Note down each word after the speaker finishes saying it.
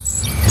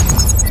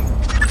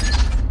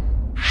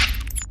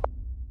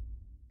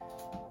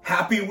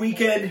Happy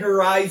weekend,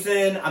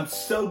 Horizon. I'm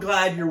so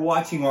glad you're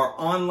watching our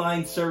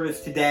online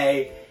service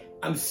today.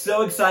 I'm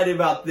so excited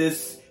about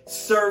this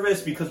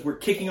service because we're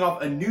kicking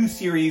off a new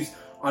series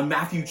on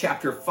Matthew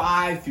chapter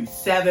 5 through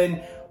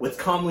 7, what's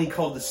commonly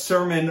called the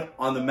Sermon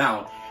on the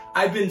Mount.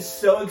 I've been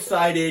so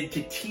excited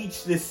to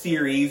teach this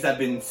series. I've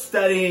been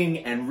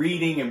studying and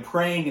reading and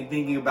praying and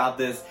thinking about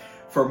this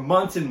for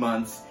months and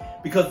months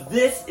because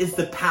this is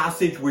the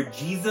passage where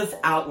Jesus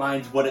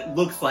outlines what it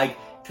looks like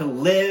to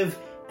live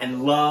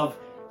and love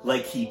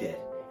like he did.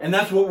 And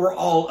that's what we're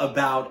all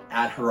about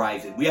at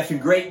Horizon. We have some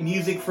great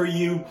music for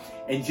you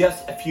in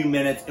just a few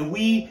minutes, and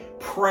we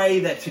pray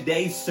that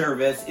today's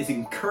service is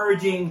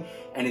encouraging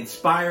and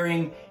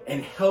inspiring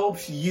and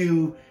helps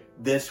you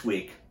this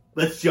week.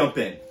 Let's jump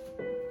in.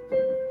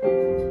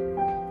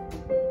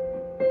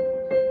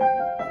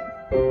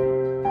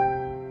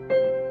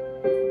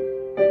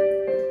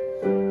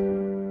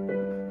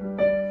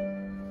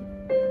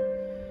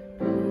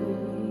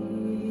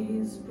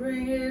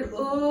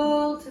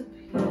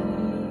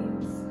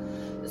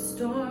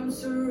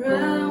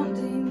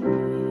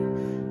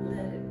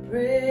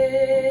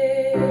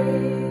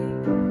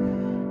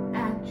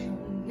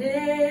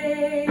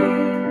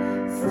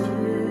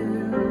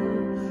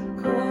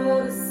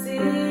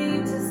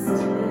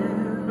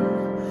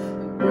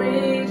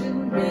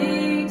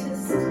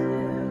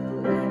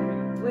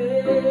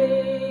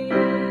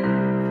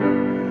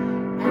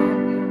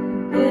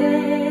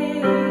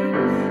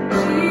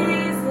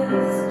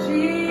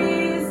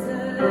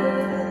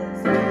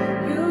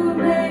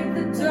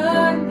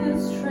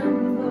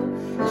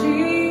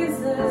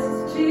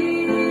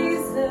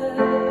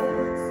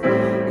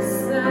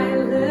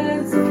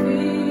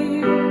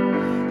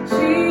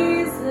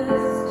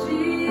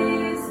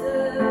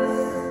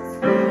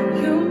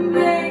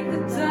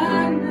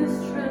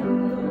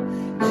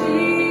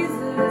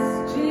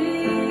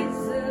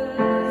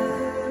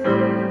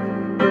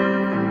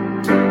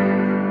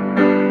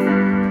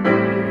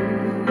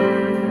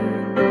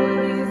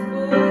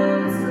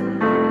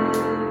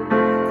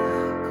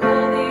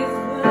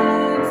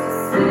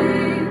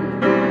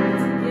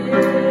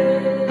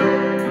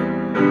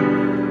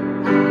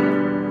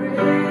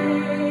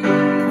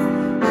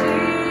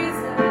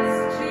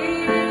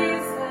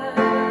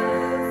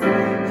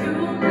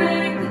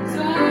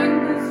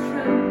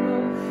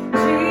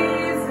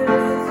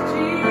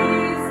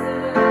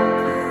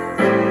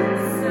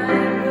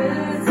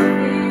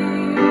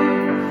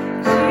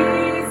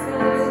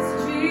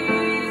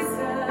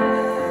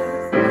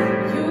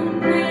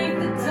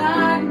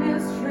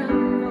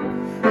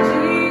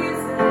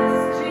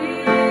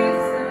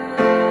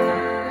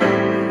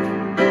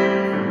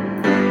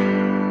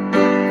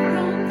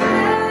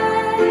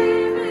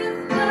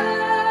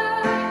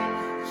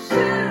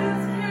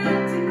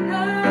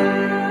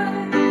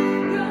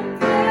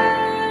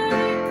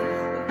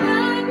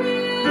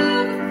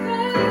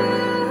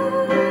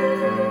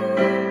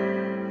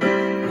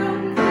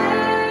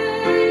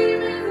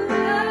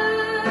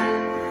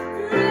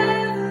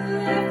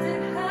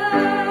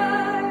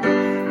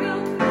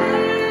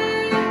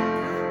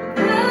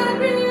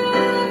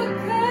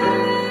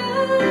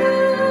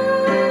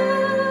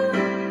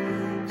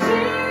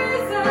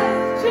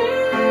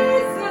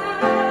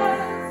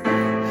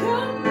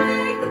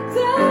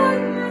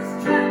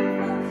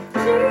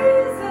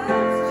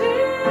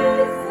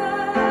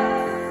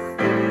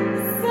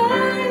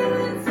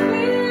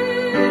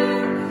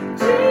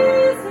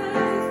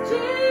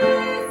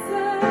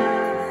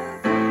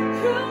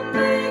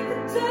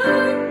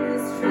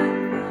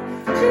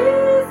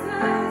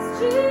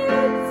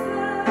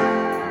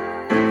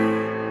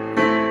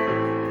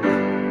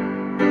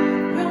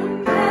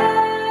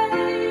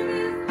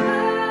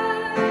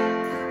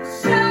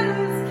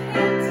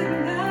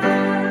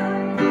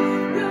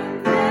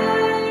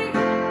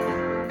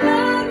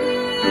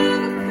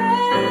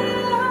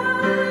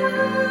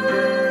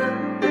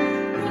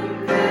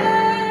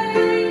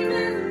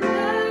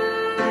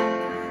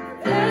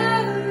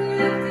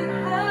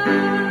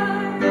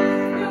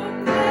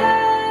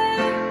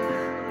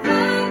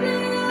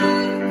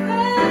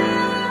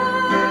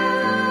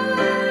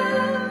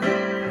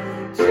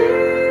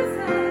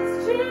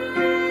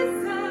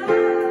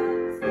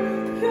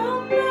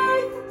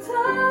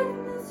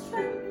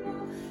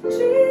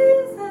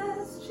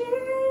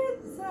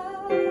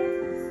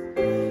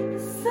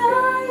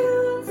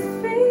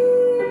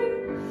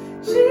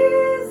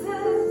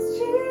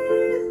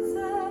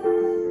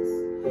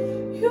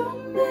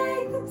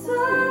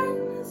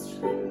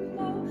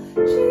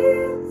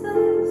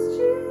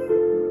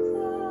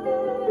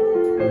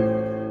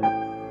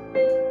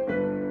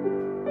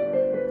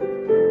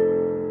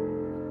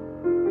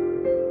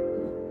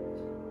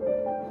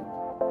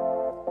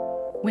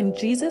 When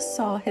Jesus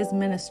saw his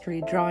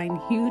ministry drawing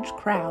huge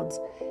crowds,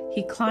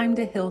 he climbed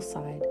a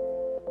hillside.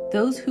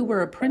 Those who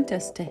were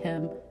apprenticed to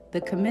him,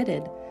 the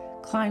committed,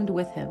 climbed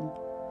with him.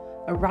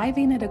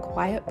 Arriving at a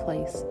quiet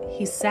place,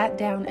 he sat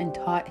down and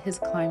taught his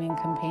climbing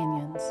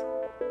companions.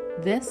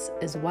 This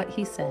is what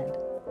he said.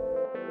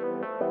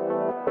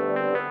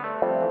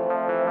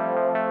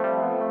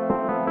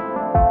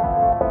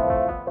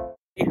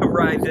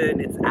 Horizon.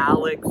 It's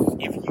Alex.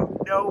 If you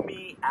know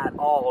me at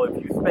all,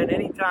 if you spend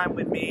any time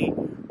with me,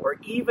 or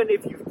even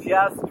if you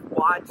just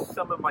watch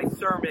some of my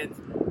sermons,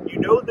 you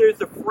know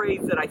there's a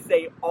phrase that I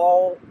say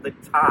all the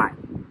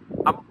time.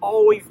 I'm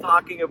always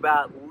talking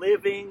about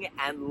living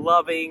and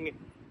loving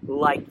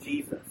like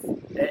Jesus.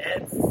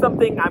 It's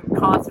something I'm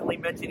constantly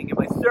mentioning in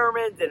my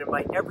sermons and in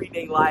my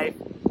everyday life.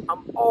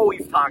 I'm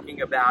always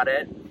talking about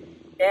it.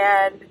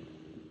 And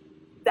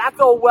that's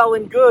all well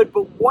and good,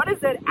 but what does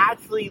that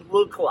actually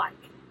look like?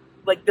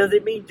 Like, does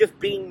it mean just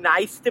being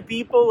nice to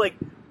people? Like,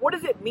 what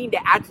does it mean to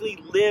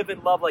actually live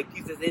and love like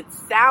Jesus? It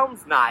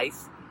sounds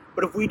nice,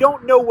 but if we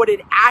don't know what it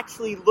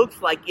actually looks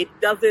like, it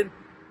doesn't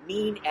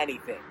mean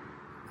anything.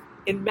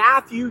 In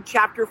Matthew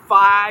chapter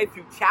 5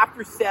 through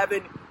chapter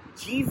 7,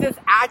 Jesus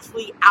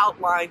actually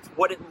outlines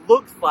what it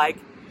looks like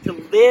to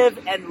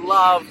live and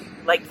love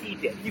like he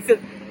did. He says,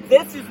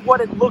 this is what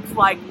it looks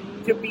like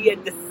to be a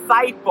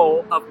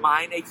disciple of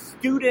mine, a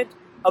student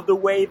of the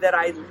way that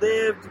I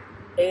lived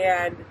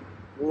and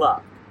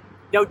loved.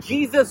 Now,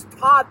 Jesus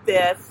taught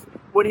this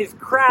when his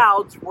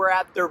crowds were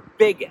at their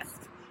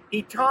biggest.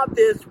 He taught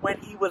this when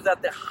he was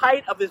at the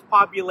height of his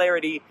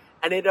popularity,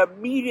 and it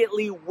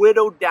immediately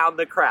whittled down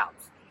the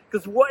crowds.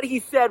 Because what he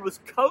said was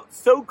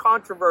so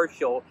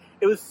controversial,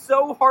 it was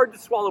so hard to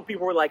swallow.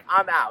 People were like,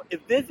 I'm out.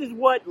 If this is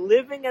what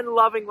living and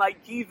loving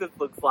like Jesus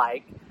looks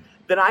like,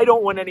 then I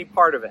don't want any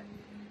part of it.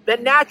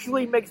 That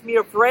naturally makes me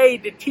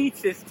afraid to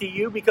teach this to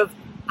you because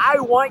I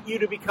want you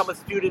to become a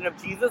student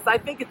of Jesus. I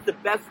think it's the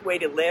best way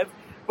to live.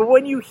 But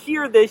when you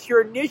hear this,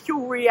 your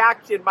initial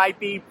reaction might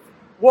be,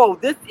 whoa,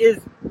 this is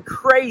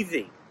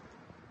crazy.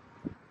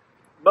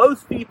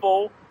 Most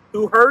people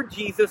who heard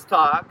Jesus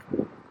talk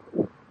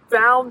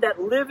found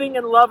that living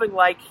and loving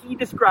like he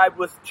described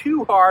was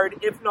too hard,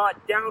 if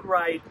not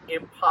downright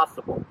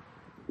impossible.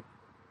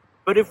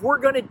 But if we're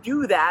going to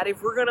do that,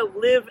 if we're going to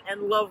live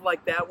and love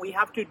like that, we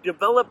have to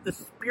develop the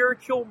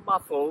spiritual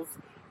muscles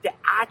to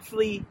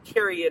actually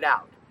carry it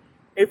out.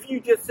 If you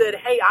just said,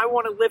 hey, I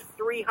want to lift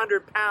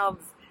 300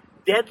 pounds,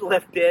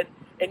 deadlift it,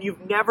 and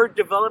you've never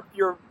developed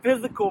your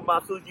physical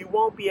muscles, you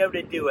won't be able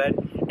to do it.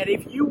 And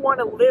if you want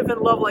to live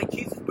and love like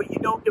Jesus, but you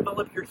don't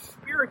develop your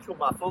spiritual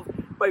muscles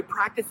by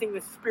practicing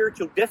the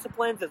spiritual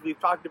disciplines, as we've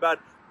talked about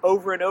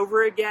over and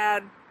over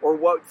again, or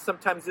what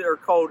sometimes are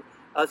called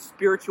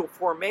spiritual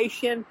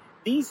formation,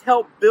 these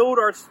help build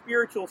our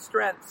spiritual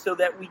strength so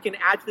that we can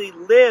actually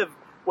live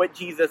what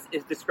Jesus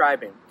is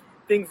describing.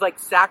 Things like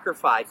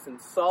sacrifice and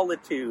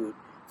solitude,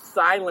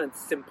 silence,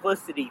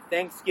 simplicity,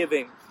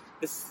 thanksgiving,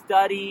 the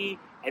study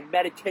and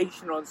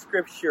meditation on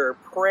Scripture,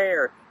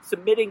 prayer,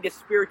 submitting to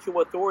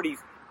spiritual authorities.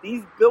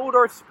 These build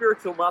our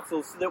spiritual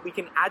muscles so that we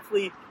can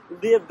actually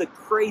live the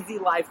crazy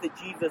life that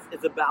Jesus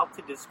is about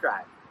to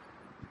describe.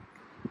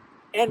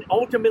 And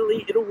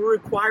ultimately, it will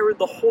require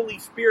the Holy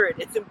Spirit.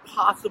 It's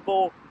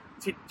impossible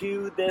to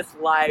do this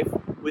life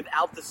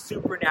without the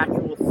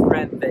supernatural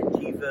strength that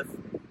Jesus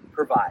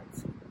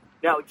provides.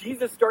 Now,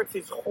 Jesus starts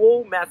his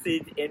whole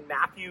message in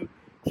Matthew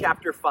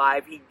chapter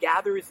 5. He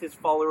gathers his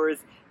followers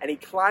and he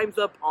climbs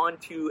up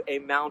onto a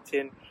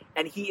mountain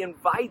and he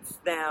invites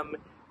them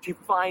to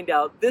find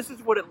out this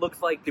is what it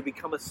looks like to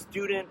become a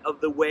student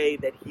of the way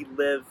that he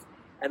lives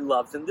and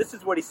loves. And this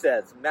is what he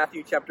says,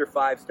 Matthew chapter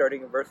 5,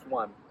 starting in verse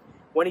 1.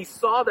 When he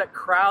saw that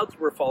crowds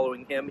were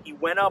following him, he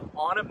went up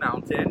on a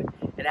mountain,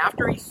 and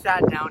after he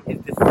sat down, his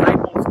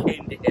disciples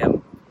came to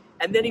him.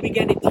 And then he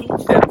began to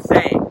teach them,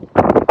 saying,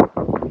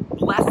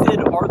 Blessed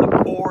are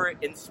the poor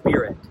in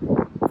spirit,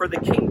 for the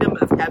kingdom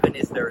of heaven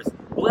is theirs.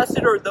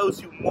 Blessed are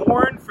those who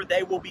mourn, for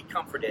they will be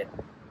comforted.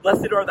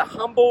 Blessed are the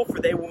humble, for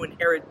they will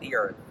inherit the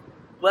earth.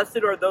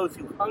 Blessed are those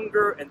who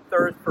hunger and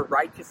thirst for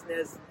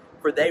righteousness,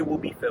 for they will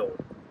be filled.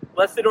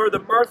 Blessed are the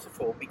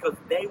merciful, because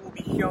they will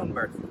be shown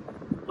mercy.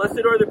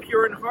 Blessed are the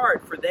pure in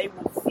heart, for they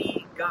will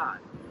see God.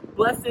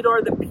 Blessed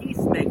are the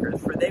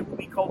peacemakers, for they will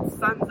be called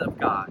sons of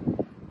God.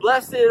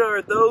 Blessed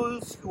are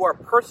those who are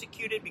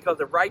persecuted because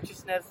of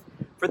righteousness,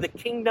 for the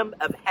kingdom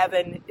of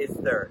heaven is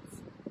theirs.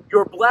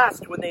 You're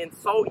blessed when they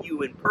insult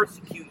you and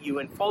persecute you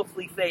and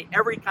falsely say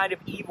every kind of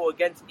evil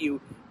against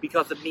you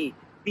because of me.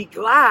 Be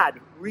glad,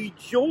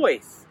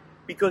 rejoice,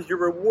 because your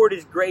reward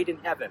is great in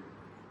heaven.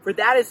 For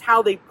that is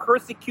how they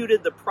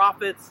persecuted the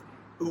prophets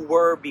who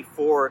were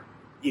before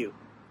you.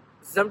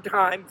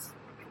 Sometimes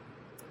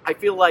I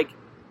feel like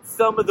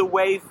some of the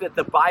ways that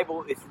the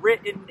Bible is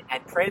written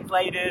and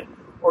translated,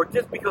 or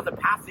just because a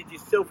passage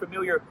is so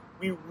familiar,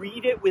 we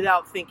read it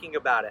without thinking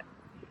about it.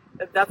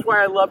 That's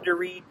why I love to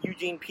read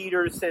Eugene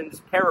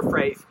Peterson's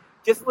paraphrase.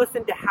 Just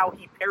listen to how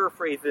he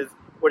paraphrases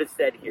what is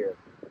said here.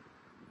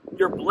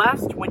 You're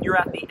blessed when you're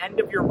at the end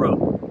of your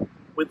rope.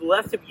 With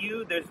less of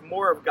you, there's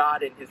more of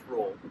God in his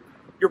rule.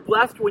 You're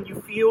blessed when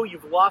you feel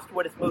you've lost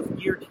what is most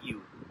dear to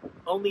you.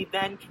 Only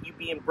then can you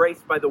be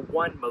embraced by the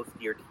one most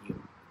dear to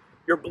you.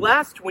 You're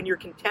blessed when you're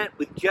content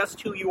with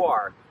just who you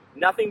are.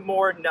 Nothing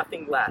more,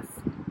 nothing less.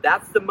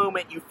 That's the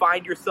moment you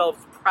find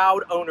yourselves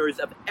proud owners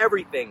of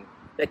everything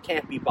that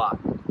can't be bought.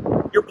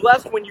 You're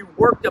blessed when you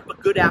worked up a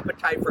good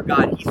appetite for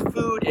God. He's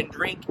food and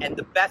drink and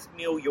the best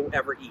meal you'll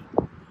ever eat.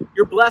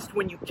 You're blessed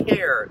when you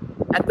care.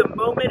 At the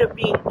moment of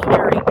being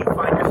caring, you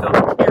find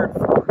yourself cared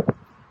for.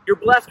 You're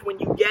blessed when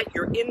you get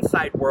your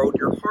inside world,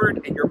 your heart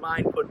and your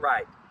mind put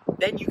right.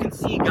 Then you can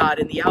see God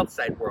in the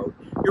outside world.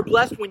 You're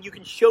blessed when you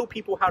can show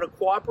people how to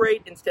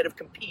cooperate instead of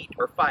compete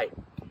or fight.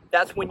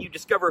 That's when you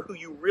discover who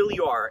you really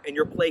are and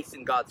your place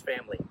in God's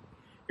family.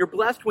 You're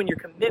blessed when your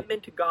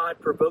commitment to God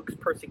provokes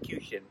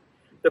persecution.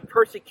 The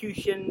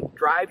persecution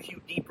drives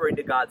you deeper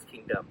into God's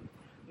kingdom.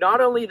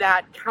 Not only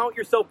that, count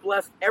yourself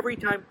blessed every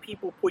time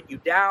people put you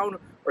down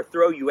or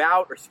throw you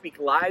out or speak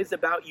lies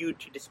about you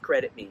to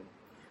discredit me.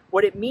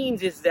 What it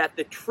means is that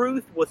the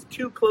truth was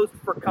too close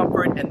for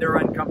comfort and they're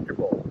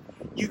uncomfortable.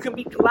 You can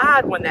be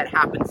glad when that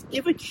happens.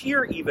 Give a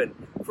cheer even,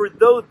 for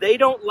though they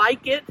don't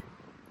like it,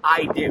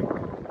 I do.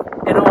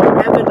 And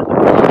all heaven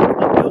above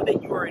will know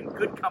that you are in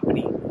good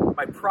company.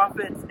 My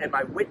prophets and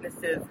my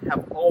witnesses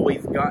have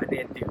always gotten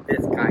into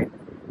this kind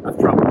of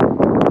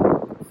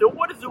trouble. So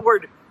what does the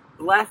word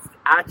blessed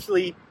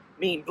actually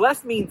mean?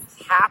 Blessed means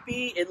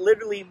happy. It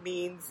literally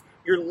means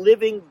you're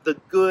living the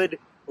good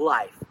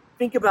life.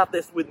 Think about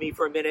this with me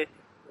for a minute.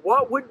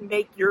 What would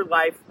make your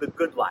life the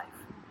good life?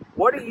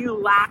 What are you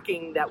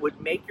lacking that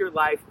would make your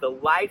life the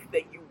life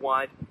that you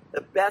want,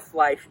 the best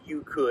life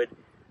you could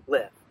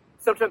live?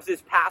 Sometimes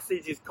this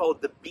passage is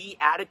called the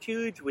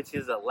Beatitudes, which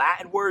is a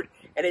Latin word,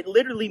 and it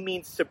literally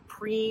means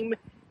supreme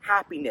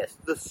happiness,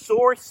 the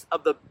source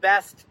of the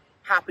best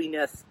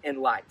happiness in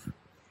life.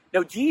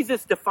 Now,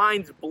 Jesus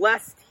defines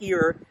blessed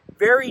here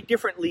very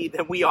differently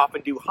than we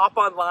often do. Hop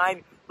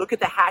online, look at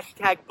the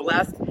hashtag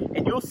blessed,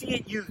 and you'll see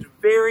it used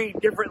very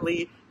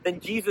differently than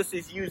Jesus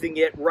is using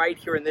it right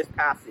here in this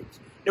passage.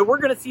 Now, we're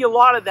going to see a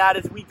lot of that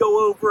as we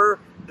go over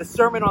the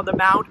Sermon on the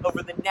Mount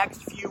over the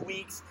next few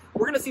weeks.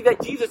 We're going to see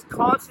that Jesus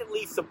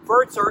constantly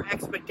subverts our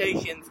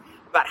expectations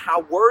about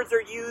how words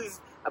are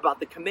used, about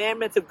the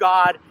commandments of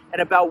God,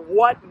 and about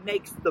what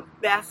makes the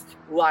best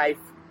life,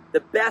 the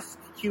best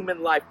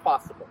human life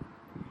possible.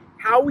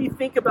 How we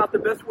think about the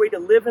best way to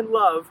live and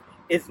love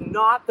is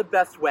not the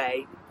best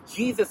way.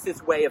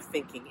 Jesus' way of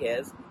thinking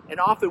is, and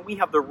often we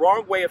have the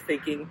wrong way of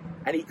thinking,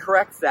 and he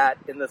corrects that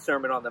in the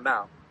Sermon on the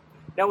Mount.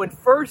 Now, in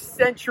first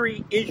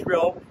century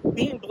Israel,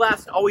 being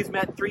blessed always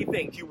meant three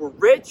things. You were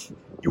rich,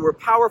 you were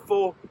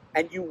powerful,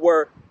 and you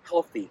were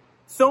healthy.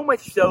 So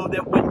much so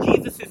that when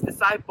Jesus'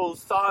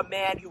 disciples saw a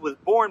man who was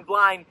born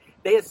blind,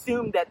 they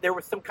assumed that there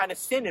was some kind of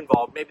sin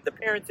involved. Maybe the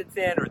parents had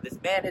sinned or this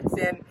man had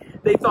sinned.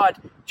 They thought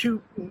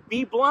to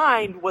be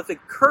blind was a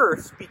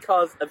curse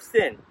because of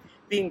sin.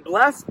 Being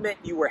blessed meant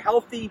you were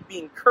healthy.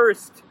 Being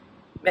cursed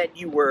meant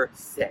you were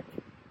sick.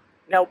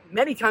 Now,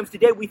 many times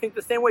today we think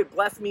the same way.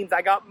 Blessed means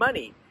I got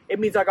money. It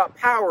means I got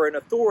power and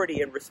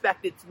authority and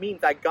respect. It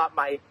means I got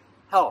my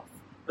health.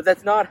 But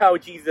that's not how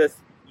Jesus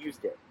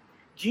used it.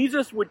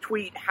 Jesus would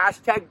tweet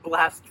hashtag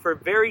blessed for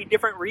very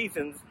different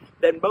reasons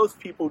than most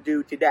people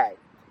do today.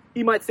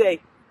 He might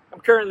say, I'm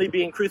currently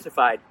being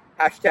crucified.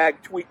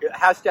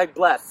 Hashtag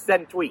blessed,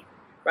 send tweet.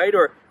 Right?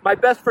 Or my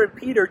best friend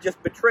Peter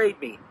just betrayed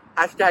me.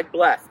 Hashtag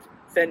blessed,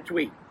 send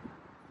tweet.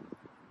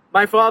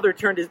 My father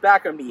turned his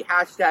back on me.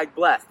 Hashtag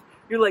blessed.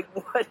 You're like,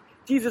 what?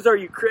 Jesus, are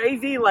you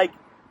crazy? Like,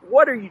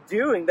 what are you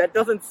doing? That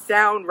doesn't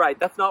sound right.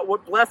 That's not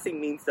what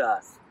blessing means to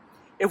us.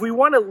 If we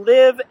want to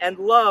live and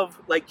love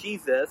like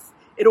Jesus,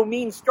 it'll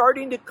mean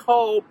starting to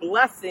call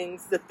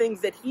blessings the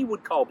things that he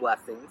would call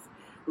blessings.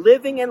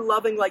 Living and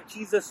loving like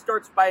Jesus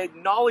starts by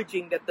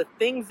acknowledging that the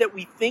things that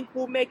we think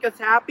will make us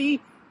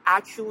happy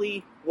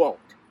actually won't.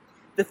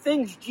 The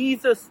things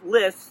Jesus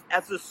lists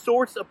as the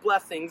source of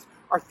blessings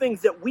are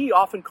things that we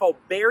often call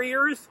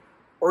barriers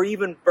or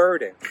even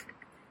burdens.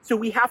 So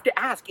we have to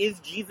ask, is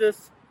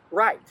Jesus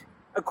right?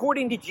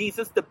 According to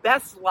Jesus, the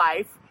best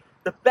life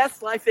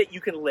that you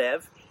can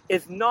live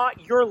is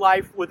not your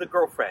life with a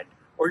girlfriend,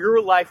 or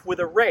your life with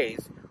a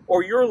raise,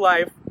 or your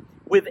life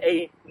with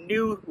a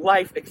new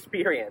life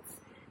experience.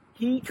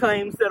 He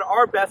claims that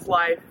our best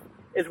life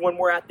is when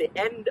we're at the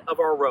end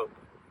of our rope.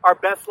 Our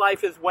best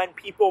life is when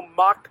people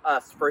mock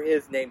us for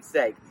his name's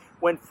sake,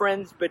 when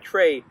friends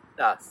betray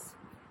us.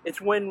 It's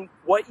when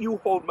what you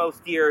hold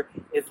most dear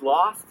is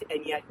lost,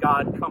 and yet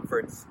God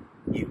comforts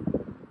you.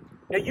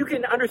 Now, you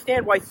can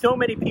understand why so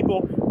many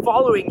people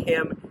following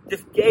him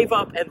just gave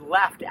up and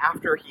left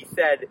after he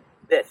said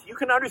this. You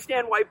can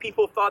understand why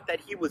people thought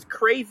that he was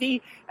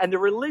crazy, and the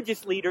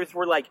religious leaders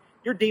were like,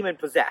 you're demon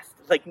possessed.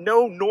 Like,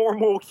 no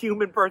normal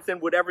human person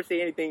would ever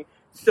say anything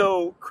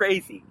so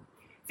crazy.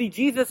 See,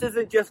 Jesus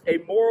isn't just a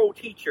moral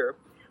teacher.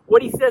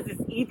 What he says is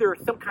either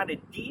some kind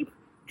of deep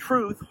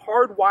truth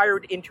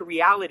hardwired into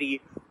reality,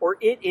 or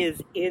it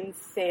is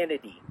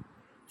insanity.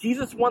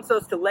 Jesus wants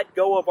us to let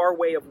go of our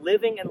way of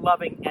living and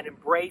loving and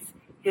embrace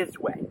his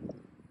way.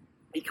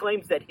 He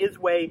claims that his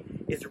way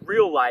is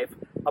real life,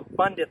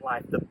 abundant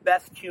life, the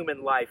best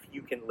human life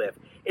you can live.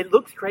 It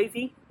looks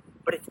crazy,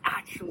 but it's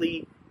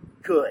actually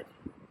good.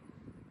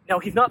 Now,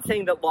 he's not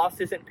saying that loss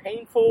isn't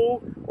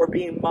painful or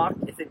being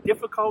mocked isn't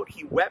difficult.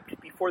 He wept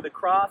before the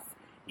cross.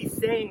 He's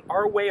saying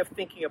our way of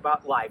thinking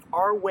about life,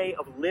 our way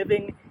of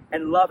living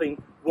and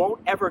loving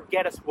won't ever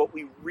get us what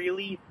we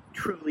really,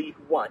 truly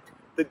want,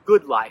 the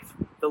good life,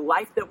 the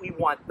life that we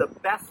want, the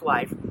best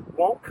life,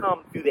 won't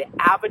come through the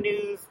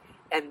avenues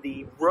and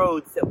the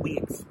roads that we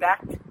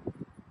expect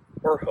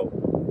or hope.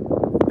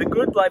 The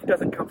good life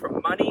doesn't come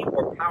from money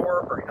or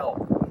power or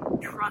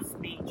help. Trust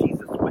me,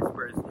 Jesus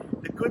whispers.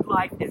 The good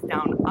life is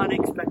down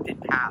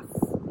unexpected paths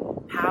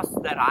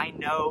that I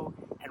know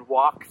and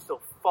walk,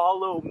 so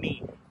follow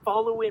me.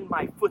 Follow in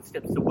my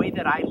footsteps. The way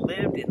that I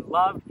lived and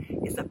loved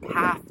is a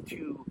path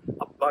to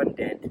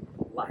abundant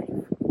life.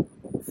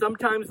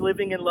 Sometimes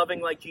living and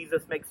loving like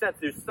Jesus makes sense.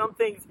 There's some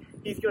things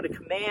he's going to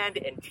command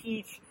and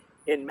teach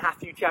in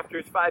Matthew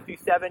chapters 5 through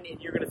 7, and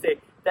you're going to say,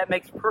 that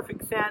makes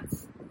perfect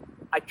sense.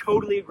 I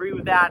totally agree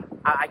with that.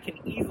 I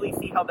can easily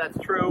see how that's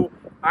true.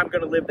 I'm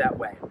going to live that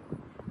way.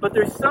 But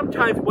there's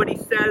sometimes what he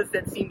says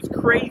that seems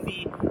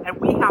crazy, and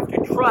we have to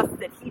trust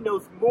that he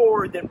knows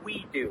more than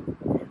we do.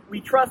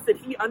 We trust that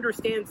he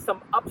understands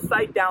some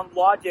upside-down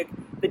logic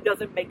that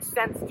doesn't make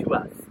sense to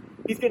us.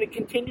 He's going to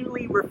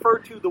continually refer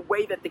to the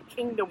way that the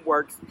kingdom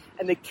works,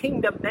 and the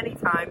kingdom many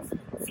times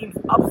seems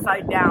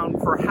upside down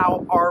for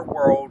how our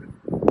world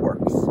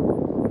works.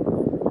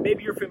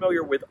 Maybe you're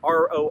familiar with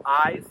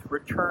ROIs,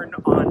 return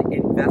on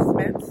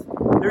investments.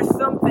 There's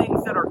some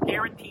things that are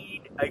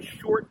guaranteed a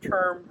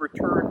short-term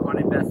return on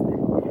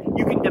investment.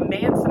 You can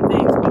demand some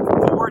things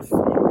with force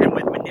and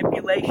with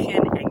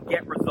manipulation and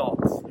get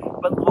results.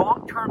 But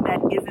long-term, that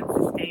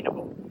isn't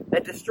sustainable.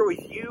 That destroys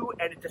you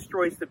and it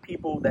destroys the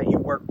people that you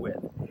work with.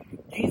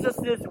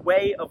 Jesus'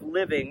 way of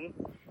living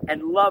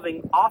and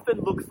loving often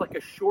looks like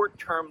a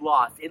short-term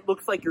loss. It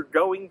looks like you're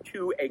going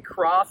to a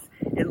cross.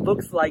 It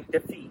looks like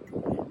defeat.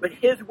 But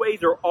his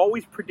ways are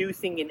always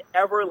producing an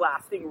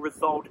everlasting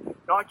result,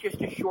 not just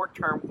a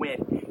short-term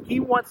win. He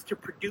wants to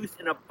produce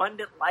an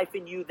abundant life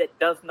in you that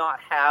does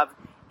not have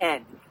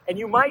end. And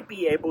you might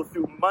be able,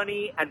 through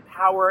money and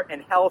power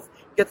and health,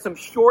 get some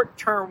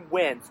short-term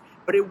wins,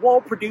 but it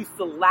won't produce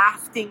the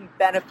lasting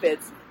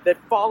benefits that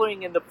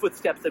following in the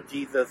footsteps of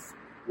Jesus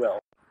will.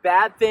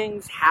 Bad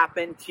things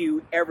happen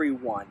to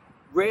everyone,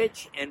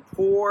 rich and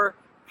poor,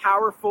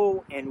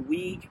 powerful and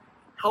weak,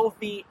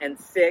 healthy and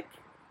sick.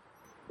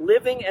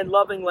 Living and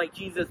loving like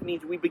Jesus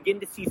means we begin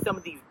to see some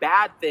of these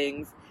bad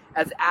things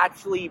as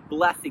actually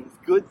blessings,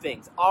 good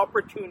things,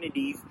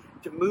 opportunities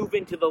to move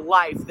into the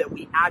life that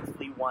we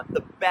actually want,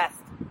 the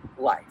best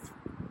life.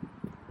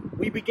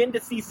 We begin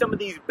to see some of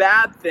these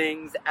bad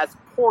things as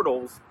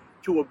portals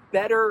to a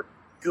better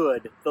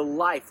good, the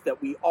life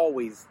that we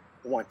always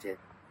wanted.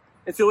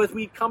 And so as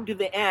we come to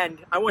the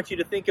end, I want you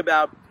to think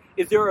about,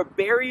 is there a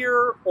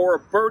barrier or a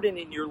burden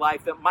in your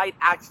life that might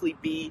actually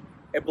be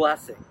a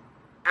blessing?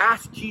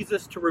 Ask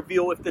Jesus to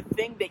reveal if the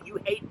thing that you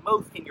hate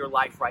most in your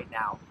life right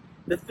now,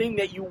 the thing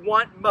that you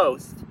want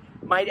most,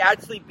 might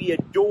actually be a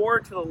door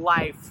to the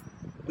life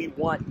we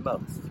want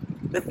most.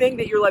 The thing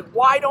that you're like,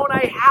 why don't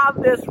I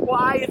have this?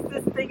 Why is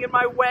this thing in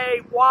my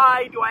way?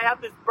 Why do I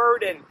have this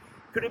burden?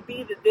 Could it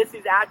be that this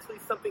is actually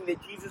something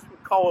that Jesus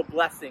would call a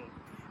blessing?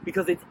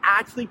 Because it's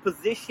actually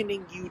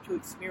positioning you to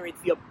experience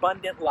the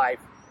abundant life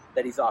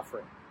that he's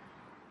offering.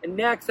 And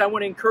next, I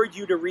want to encourage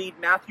you to read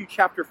Matthew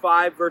chapter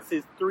 5,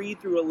 verses 3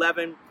 through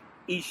 11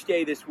 each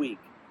day this week.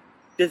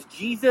 Does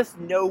Jesus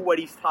know what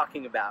he's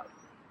talking about?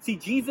 See,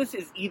 Jesus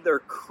is either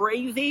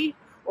crazy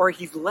or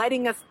he's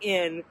letting us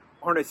in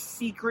on a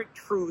secret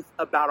truth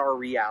about our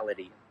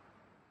reality.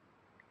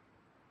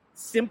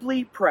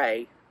 Simply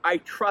pray, I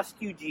trust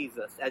you,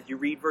 Jesus, as you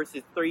read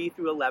verses 3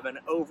 through 11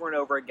 over and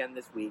over again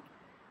this week.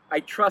 I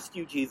trust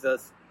you,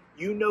 Jesus.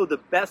 You know the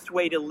best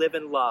way to live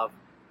and love.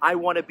 I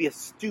want to be a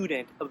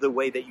student of the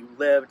way that you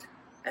lived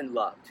and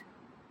loved.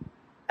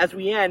 As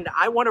we end,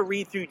 I want to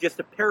read through just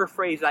a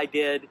paraphrase I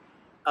did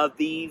of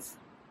these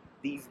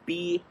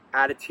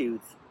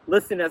Beatitudes.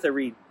 Listen as I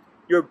read.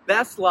 Your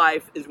best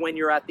life is when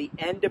you're at the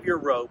end of your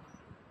rope.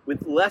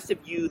 With less of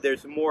you,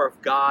 there's more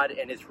of God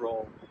and his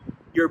role.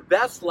 Your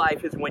best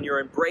life is when you're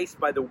embraced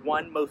by the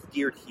one most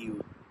dear to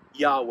you,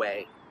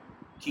 Yahweh,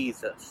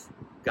 Jesus,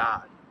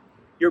 God.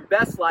 Your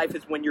best life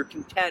is when you're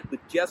content with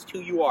just who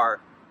you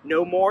are,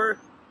 no more,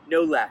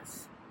 no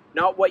less.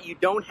 Not what you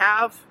don't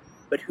have,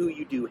 but who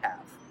you do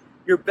have.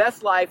 Your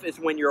best life is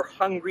when you're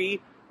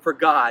hungry for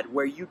God,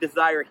 where you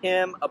desire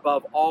him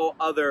above all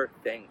other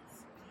things.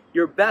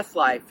 Your best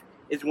life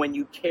is when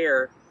you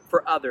care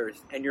for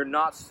others and you're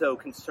not so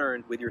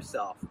concerned with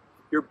yourself.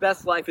 Your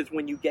best life is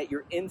when you get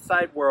your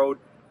inside world,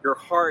 your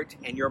heart,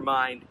 and your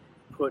mind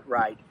put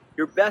right.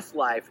 Your best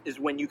life is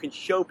when you can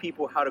show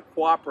people how to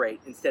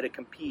cooperate instead of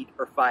compete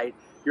or fight.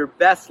 Your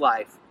best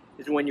life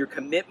is when your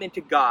commitment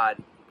to God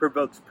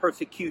provokes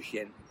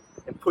persecution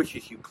and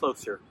pushes you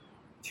closer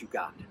to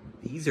God.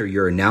 These are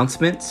your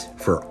announcements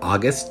for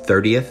August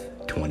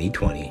 30th,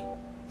 2020.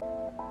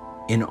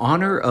 In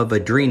honor of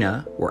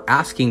Adrena, we're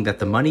asking that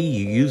the money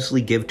you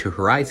usually give to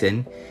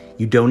Horizon,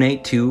 you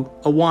donate to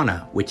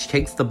Awana, which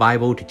takes the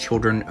Bible to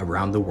children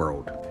around the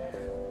world.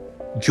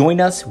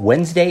 Join us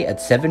Wednesday at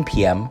 7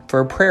 p.m. for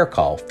a prayer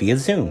call via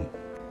Zoom.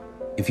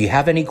 If you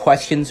have any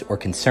questions or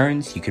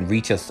concerns, you can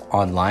reach us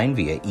online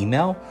via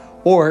email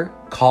or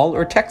call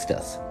or text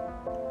us.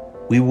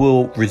 We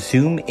will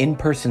resume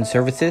in-person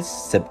services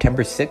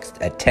September 6th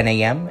at 10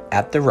 a.m.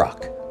 at The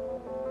Rock.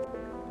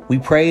 We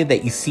pray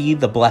that you see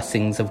the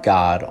blessings of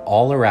God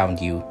all around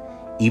you,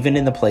 even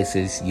in the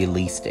places you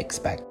least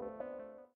expect.